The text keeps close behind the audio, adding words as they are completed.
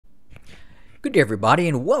Good day, everybody,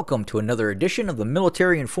 and welcome to another edition of the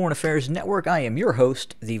Military and Foreign Affairs Network. I am your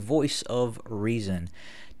host, the voice of reason.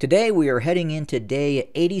 Today, we are heading into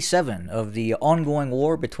day 87 of the ongoing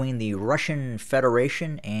war between the Russian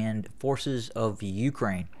Federation and forces of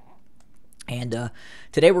Ukraine. And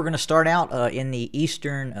today, we're going to start out in the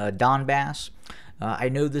eastern Donbass. I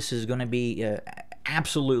know this is going to be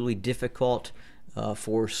absolutely difficult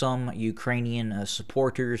for some Ukrainian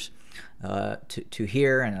supporters to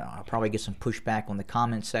hear, and I'll probably get some pushback on the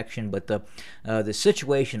comment section. But the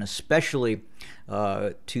situation, especially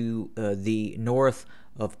to the north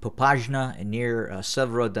of Popasna near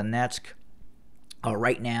Severodonetsk,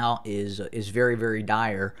 right now is very, very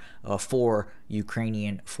dire for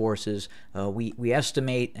Ukrainian forces. We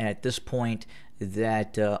estimate at this point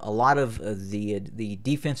that a lot of the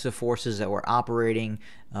defensive forces that were operating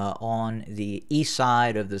on the east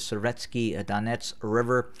side of the Seversky Donets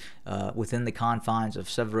River within the confines of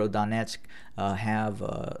Severodonetsk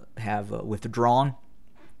have withdrawn.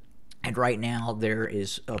 And right now there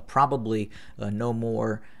is probably no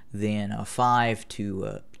more than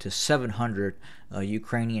 500 to 700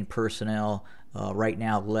 Ukrainian personnel right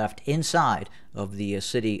now left inside of the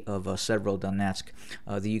city of Severodonetsk.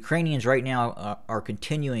 The Ukrainians right now are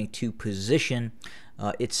continuing to position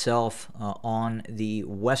itself on the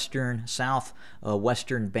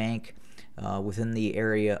southwestern bank within the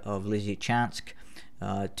area of Lysychansk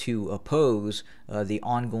to oppose the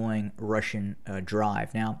ongoing Russian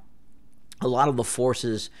drive. Now, a lot of the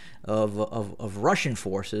forces of Russian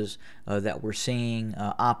forces that we're seeing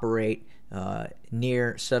operate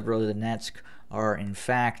near Severodonetsk are in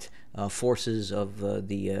fact forces of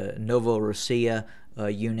the Novorossiya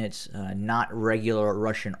units, not regular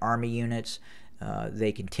Russian army units.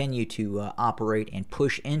 They continue to operate and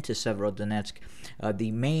push into Severodonetsk.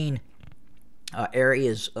 The main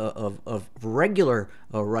areas of regular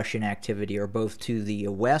Russian activity are both to the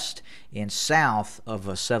west and south of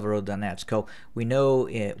Severodonetsk. We know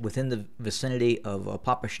within the vicinity of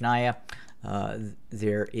Popasnaya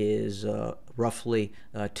there is roughly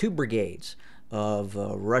 2 brigades of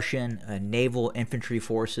Russian naval infantry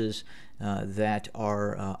forces that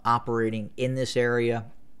are operating in this area.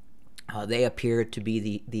 They appear to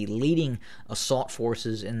be the leading assault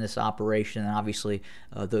forces in this operation, and obviously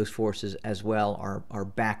those forces as well are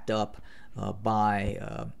backed up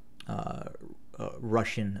by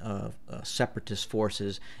Russian separatist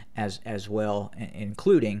forces as well,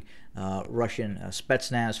 including Russian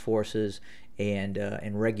Spetsnaz forces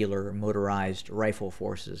and regular motorized rifle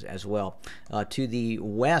forces as well. To the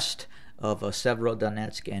west of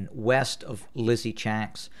Severodonetsk and west of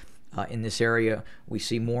Lysychansk, in this area, we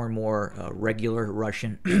see more and more regular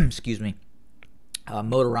Russian,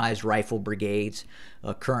 motorized rifle brigades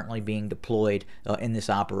currently being deployed in this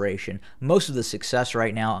operation. Most of the success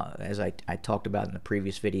right now, as I talked about in the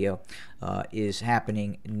previous video, is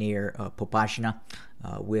happening near Popasna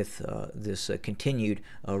with this continued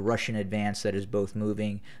Russian advance that is both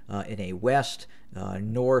moving in a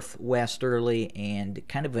northwesterly and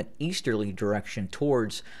kind of an easterly direction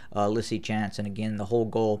towards Lysychansk. And again, the whole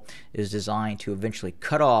goal is designed to eventually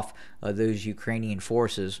cut off those Ukrainian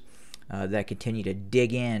forces that continue to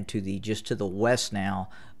dig in to the west now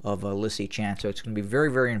of Lysychansk. So it's going to be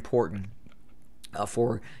very, very important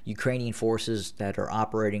for Ukrainian forces that are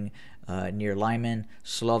operating near Lyman,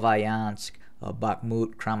 Sloviansk,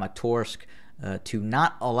 Bakhmut, Kramatorsk, to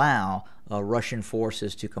not allow Russian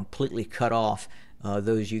forces to completely cut off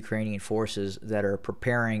those Ukrainian forces that are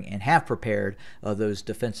preparing and have prepared those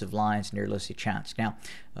defensive lines near Lysychansk. Now,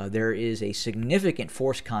 there is a significant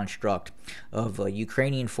force construct of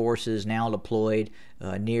Ukrainian forces now deployed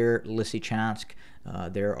near Lysychansk.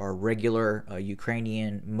 There are regular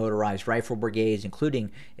Ukrainian motorized rifle brigades,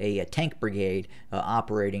 including a tank brigade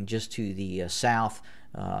operating just to the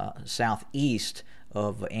southeast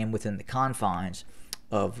of and within the confines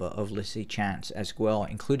of Lysychansk as well,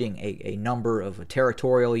 including a number of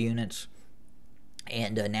territorial units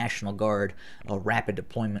and National Guard rapid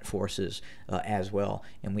deployment forces as well.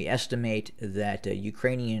 And we estimate that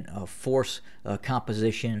Ukrainian force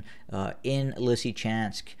composition in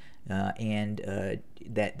Lysychansk and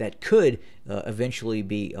that could eventually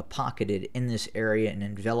be pocketed in this area and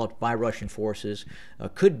enveloped by Russian forces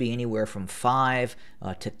could be anywhere from 5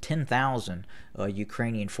 to 10,000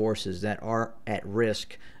 Ukrainian forces that are at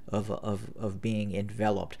risk of being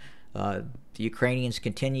enveloped. The Ukrainians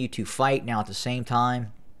continue to fight now. At the same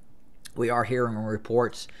time, We are hearing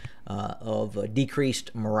reports of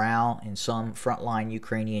decreased morale in some frontline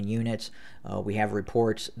Ukrainian units. We have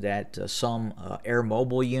reports that some air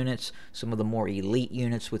mobile units, some of the more elite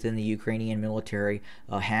units within the Ukrainian military,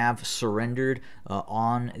 have surrendered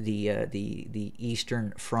on the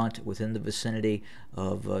eastern front within the vicinity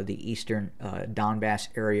of the eastern Donbass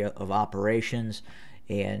area of operations.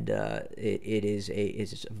 And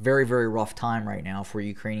it's a very, very rough time right now for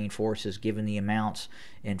Ukrainian forces, given the amounts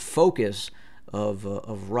and focus of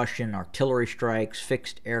Russian artillery strikes,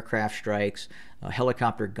 fixed aircraft strikes,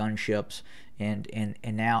 helicopter gunships, and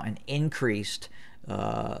now an increased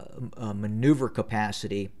maneuver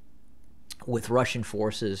capacity with Russian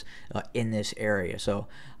forces in this area. So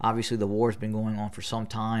obviously the war has been going on for some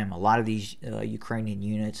time. A lot of these Ukrainian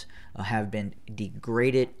units have been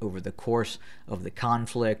degraded over the course of the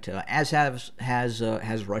conflict, as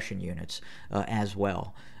has Russian units as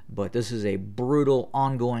well. But this is a brutal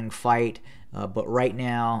ongoing fight. But right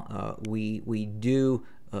now we do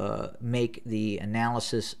make the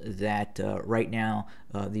analysis that right now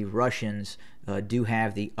the Russians do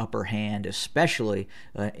have the upper hand, especially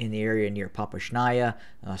in the area near Popashnaya,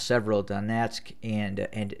 Severodonetsk,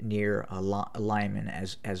 and near Lyman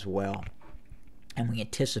as well. And we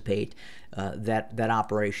anticipate that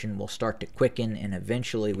operation will start to quicken, and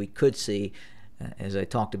eventually we could see, as I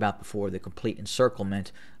talked about before, the complete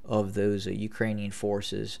encirclement of those Ukrainian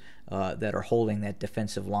forces that are holding that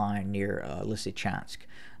defensive line near Lysychansk.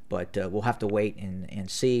 But we'll have to wait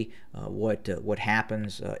and see what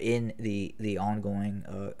happens in the ongoing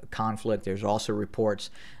conflict. There's also reports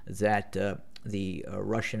that the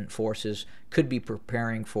Russian forces could be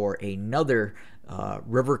preparing for another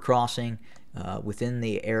river crossing within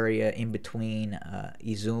the area in between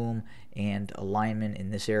Izum and Lyman in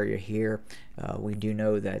this area here. We do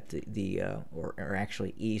know that or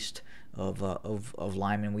actually east of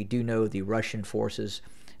Lyman, we do know the Russian forces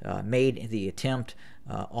made the attempt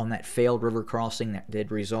on that failed river crossing that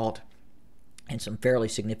did result in some fairly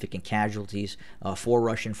significant casualties for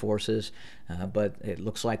Russian forces. But it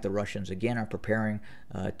looks like the Russians again are preparing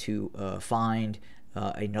to find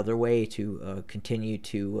another way to continue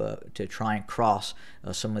to try and cross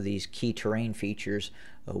some of these key terrain features,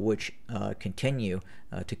 which continue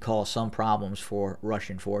to cause some problems for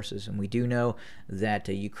Russian forces. And we do know that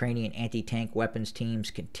Ukrainian anti-tank weapons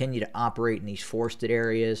teams continue to operate in these forested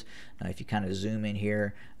areas. If you kind of zoom in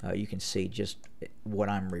here, you can see just what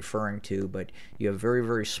I'm referring to. But you have very,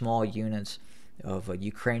 very small units of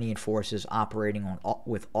Ukrainian forces operating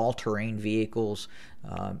with all-terrain vehicles,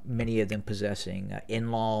 many of them possessing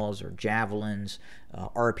in-laws or javelins,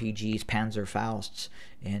 RPGs, Panzerfausts,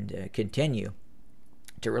 and continue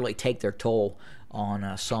to really take their toll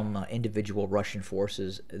on some individual Russian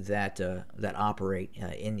forces that operate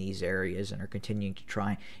in these areas and are continuing to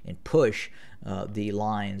try and push the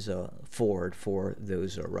lines forward for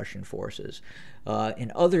those Russian forces.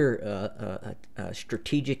 In other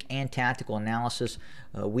strategic and tactical analysis,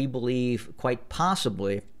 we believe quite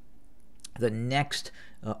possibly the next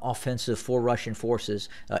offensive for Russian forces,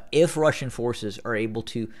 if Russian forces are able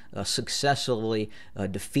to successfully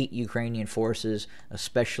defeat Ukrainian forces,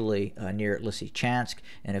 especially near Lysychansk,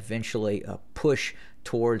 and eventually push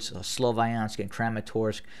towards Sloviansk and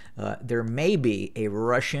Kramatorsk, there may be a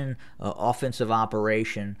Russian offensive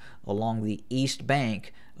operation along the east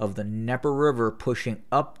bank of the Dnieper River pushing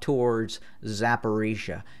up towards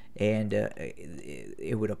Zaporizhia. And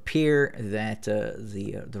it would appear that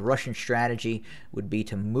the Russian strategy would be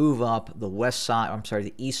to move up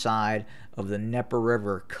the east side of the Dnieper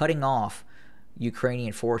River, cutting off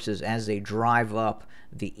Ukrainian forces as they drive up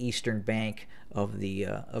the eastern bank of the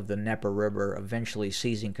Dnieper River, eventually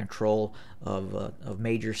seizing control of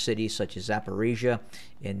major cities such as Zaporizhia,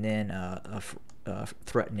 and then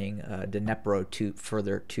threatening Dnipro to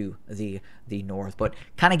further to the north. But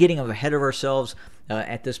kind of getting ahead of ourselves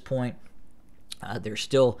at this point. There's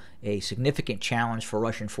still a significant challenge for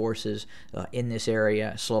Russian forces in this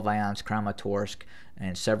area, Sloviansk, Kramatorsk,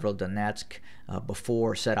 and Severodonetsk,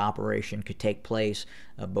 before said operation could take place.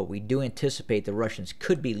 But we do anticipate the Russians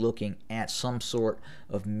could be looking at some sort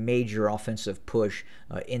of major offensive push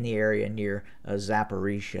in the area near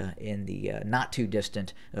Zaporizhia in the not too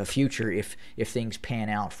distant future if things pan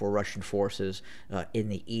out for Russian forces in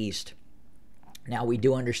the east. Now, we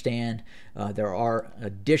do understand there are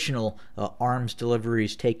additional arms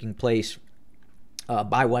deliveries taking place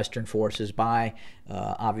by Western forces, by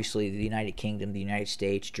obviously the United Kingdom, the United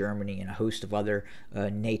States, Germany, and a host of other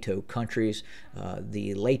NATO countries.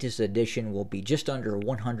 The latest edition will be just under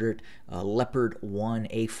 100 Leopard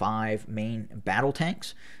 1A5 main battle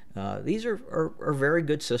tanks. These are very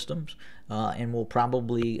good systems and will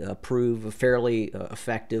probably prove fairly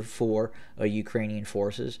effective for Ukrainian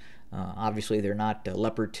forces. Obviously, they're not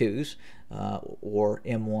Leopard 2s or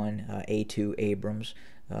M1A2 Abrams.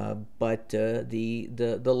 But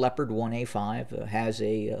the Leopard 1A5 has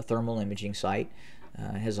a thermal imaging sight,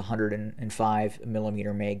 has a 105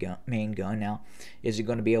 millimeter main gun. Now, is it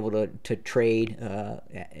going to be able to trade,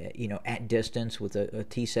 at distance with a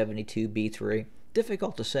T-72B3?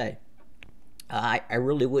 Difficult to say. I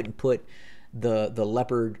really wouldn't put the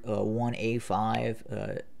Leopard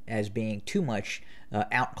 1A5 as being too much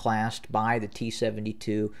outclassed by the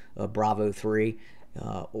T-72 Bravo 3.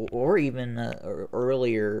 Or even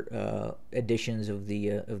earlier editions of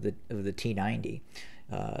the T90.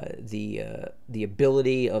 The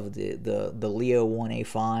ability of the Leo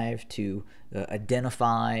 1A5 to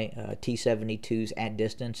identify T-72s at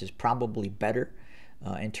distance is probably better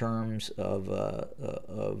in terms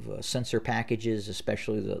of sensor packages,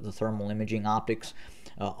 especially the thermal imaging optics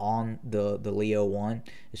on the Leo 1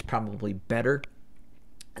 is probably better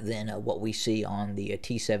than what we see on the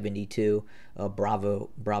T-72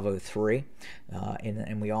 Bravo 3,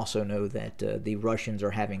 and we also know that the Russians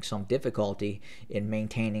are having some difficulty in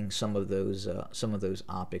maintaining some of those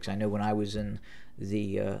optics. I know when I was in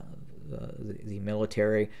the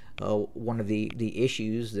military, one of the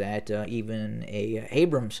issues that even a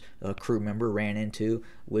Abrams crew member ran into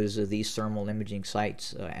was these thermal imaging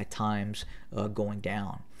sites at times going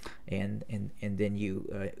down. And then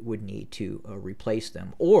you would need to replace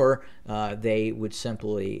them, or they would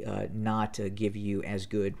simply not give you as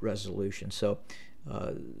good resolution. So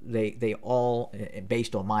they all,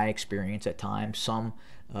 based on my experience at times, some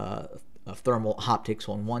thermal optics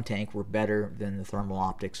on one tank were better than the thermal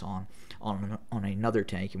optics on another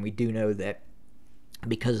tank, and we do know that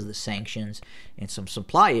because of the sanctions and some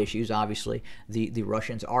supply issues, obviously, the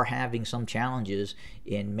Russians are having some challenges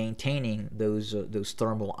in maintaining those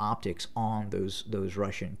thermal optics on those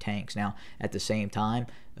Russian tanks. Now, at the same time,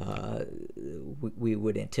 we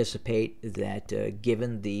would anticipate that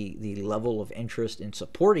given the level of interest in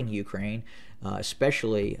supporting Ukraine,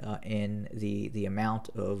 especially in the amount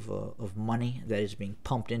of money that is being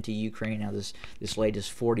pumped into Ukraine now, this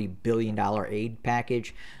latest $40 billion aid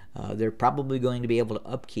package, they're probably going to be able to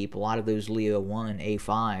upkeep a lot of those Leo 1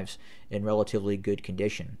 A5s in relatively good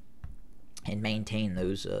condition and maintain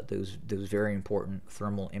those very important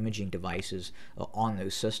thermal imaging devices on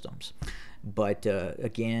those systems. But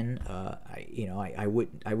again, I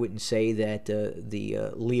wouldn't say that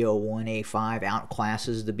the Leo 1A5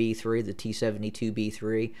 outclasses the B3, the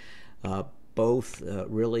T-72 B3. Both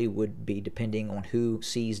really would be depending on who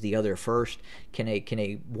sees the other first. Can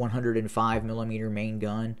a 105 millimeter main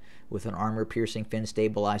gun with an armor-piercing,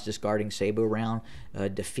 fin-stabilized, discarding sabot round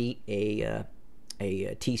defeat a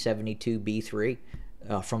T-72 B3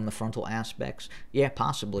 from the frontal aspects? Yeah,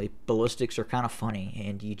 possibly. Ballistics are kind of funny,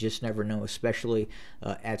 and you just never know, especially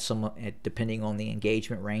depending on the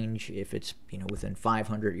engagement range. If it's within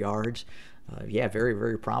 500 yards, yeah, very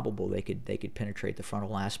very probable they could penetrate the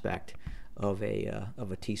frontal aspect of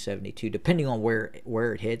a T-72, depending on where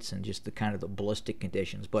it hits and just the kind of the ballistic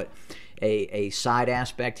conditions. But a side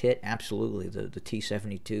aspect hit, absolutely, the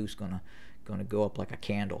T-72 is gonna go up like a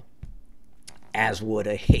candle, as would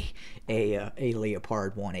a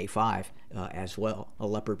Leopard 1A5 as well, a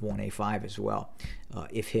Leopard 1A5 as well,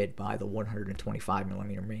 if hit by the 125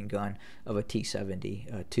 millimeter main gun of a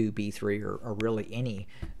T-72 B3 or really any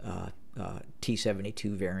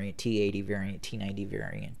T-72 variant, T-80 variant, T-90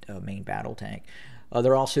 variant main battle tank.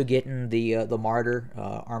 They're also getting the Marder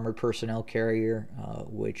armored personnel carrier,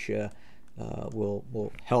 which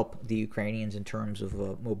will help the Ukrainians in terms of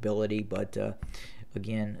mobility, but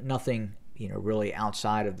again, nothing really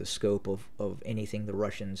outside of the scope of anything the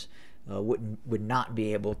Russians would not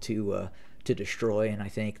be able to destroy. And I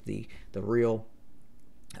think the real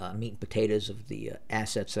meat and potatoes of the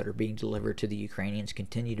assets that are being delivered to the Ukrainians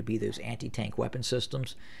continue to be those anti-tank weapon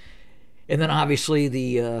systems, and then obviously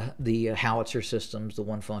the howitzer systems, the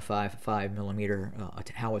 1.55 millimeter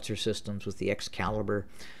howitzer systems with the Excalibur.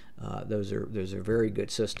 Those are very good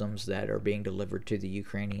systems that are being delivered to the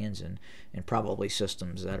Ukrainians, and probably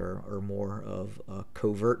systems that are more of a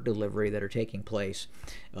covert delivery that are taking place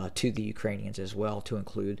to the Ukrainians as well, to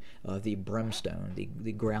include the Brimstone,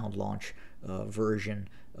 the ground launch version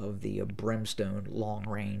of the Brimstone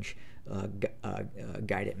long-range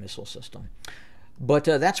guided missile system. But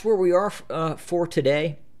that's where we are for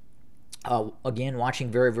today. Again,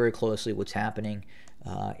 watching very, very closely what's happening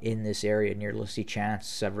in this area near Lysychansk,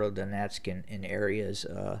 Severodonetsk, and areas,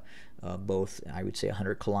 both, I would say,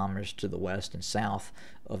 100 kilometers to the west and south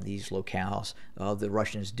of these locales. The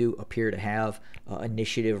Russians do appear to have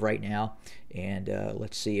initiative right now, and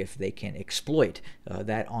let's see if they can exploit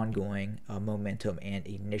that ongoing momentum and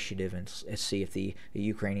initiative, and let's see if the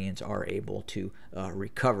Ukrainians are able to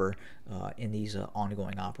recover in these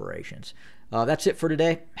ongoing operations. That's it for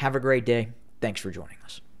today. Have a great day. Thanks for joining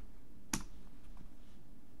us.